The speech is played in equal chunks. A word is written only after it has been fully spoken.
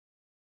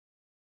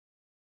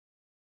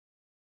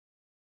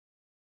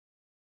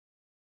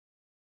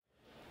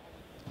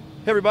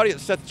Hey everybody,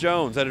 it's Seth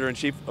Jones,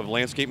 Editor-in-Chief of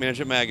Landscape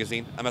Management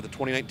Magazine. I'm at the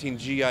 2019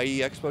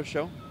 GIE+EXPO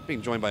show,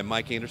 being joined by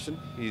Mike Anderson.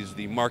 He's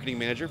the marketing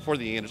manager for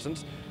the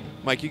Andersons.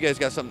 Mike, you guys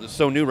got something that's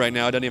so new right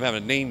now, it doesn't even have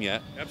a name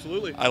yet.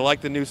 Absolutely. I like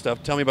the new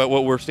stuff. Tell me about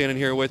what we're standing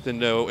here with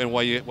and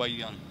why you got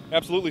it.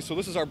 Absolutely. So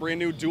this is our brand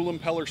new dual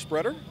impeller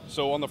spreader.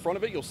 So on the front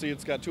of it, you'll see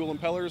it's got dual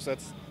impellers.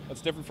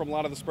 That's different from a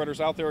lot of the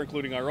spreaders out there,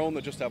 including our own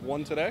that just have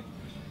one today.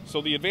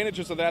 So the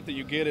advantages of that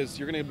you get is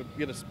you're going to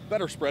get a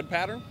better spread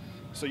pattern.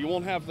 So you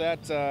won't have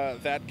that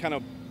kind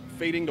of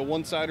fading to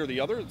one side or the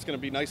other. It's going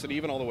to be nice and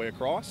even all the way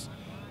across.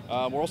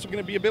 We're also going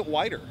to be a bit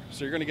wider.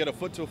 So you're going to get a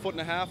foot to a foot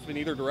and a half in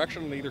either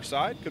direction on either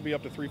side. Could be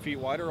up to 3 feet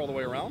wider all the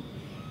way around.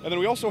 And then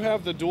we also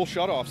have the dual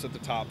shutoffs at the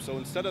top. So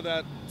instead of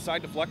that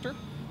side deflector,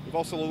 we've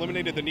also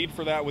eliminated the need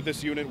for that with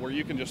this unit where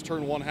you can just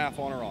turn one half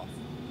on or off.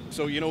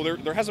 So, you know,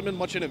 there hasn't been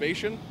much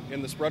innovation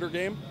in the spreader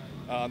game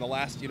in the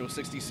last,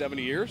 60,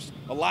 70 years.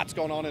 A lot's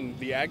gone on in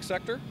the ag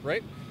sector,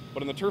 right?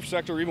 But in the turf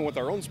sector, even with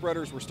our own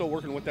spreaders, we're still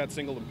working with that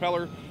single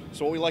impeller.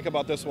 So what we like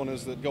about this one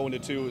is that going to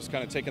two is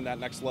kind of taking that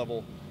next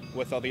level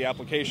with the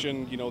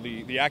application,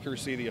 the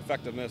accuracy, the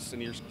effectiveness,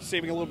 and you're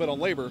saving a little bit on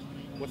labor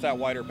with that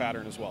wider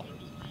pattern as well.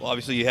 Well,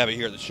 obviously you have it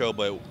here at the show,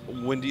 but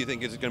when do you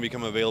think it's going to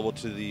become available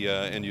to the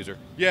end user?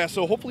 Yeah,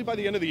 so hopefully by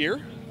the end of the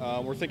year.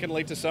 We're thinking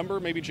late December,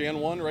 maybe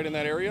Jan 1, right in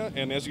that area.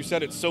 And as you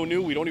said, it's so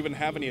new, we don't even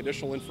have any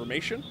additional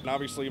information, and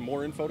obviously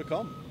more info to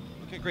come.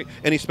 Okay, great.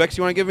 Any specs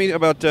you want to give me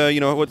about,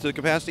 what the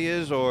capacity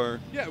is, or?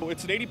 Yeah,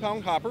 it's an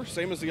 80-pound hopper,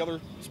 same as the other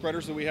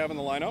spreaders that we have in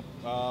the lineup.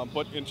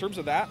 But in terms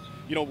of that,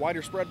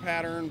 wider spread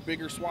pattern,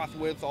 bigger swath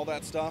width, all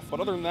that stuff. But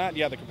other than that,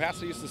 yeah, the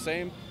capacity is the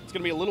same. It's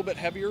going to be a little bit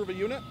heavier of a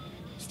unit.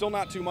 Still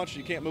not too much,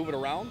 you can't move it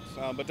around,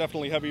 but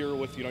definitely heavier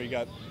with, you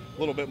got a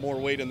little bit more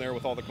weight in there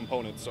with all the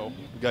components. So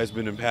you guys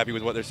been happy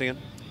with what they're seeing?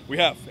 We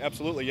have,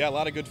 absolutely. Yeah, a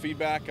lot of good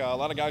feedback. A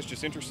lot of guys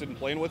just interested in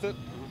playing with it,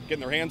 getting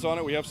their hands on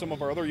it. We have some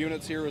of our other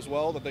units here as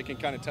well that they can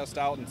kind of test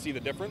out and see the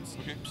difference.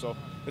 Okay. So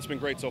it's been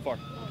great so far.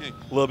 Okay.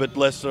 A little bit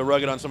less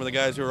rugged on some of the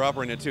guys who are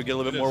operating it too. Get a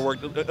little bit more work,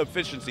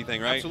 efficiency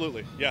thing, right?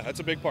 Absolutely. Yeah,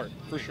 that's a big part,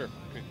 for sure.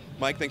 Okay.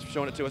 Mike, thanks for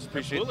showing it to us.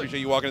 Appreciate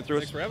you walking it through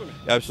us. Thanks for having me.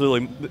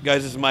 Absolutely.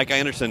 Guys, this is Mike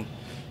Anderson,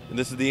 and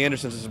this is the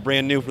Andersons. This is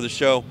brand new for the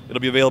show. It'll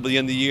be available at the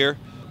end of the year.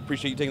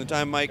 Appreciate you taking the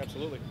time, Mike.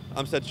 Absolutely.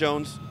 I'm Seth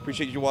Jones.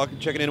 Appreciate you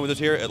checking in with us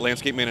here at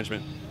Landscape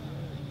Management.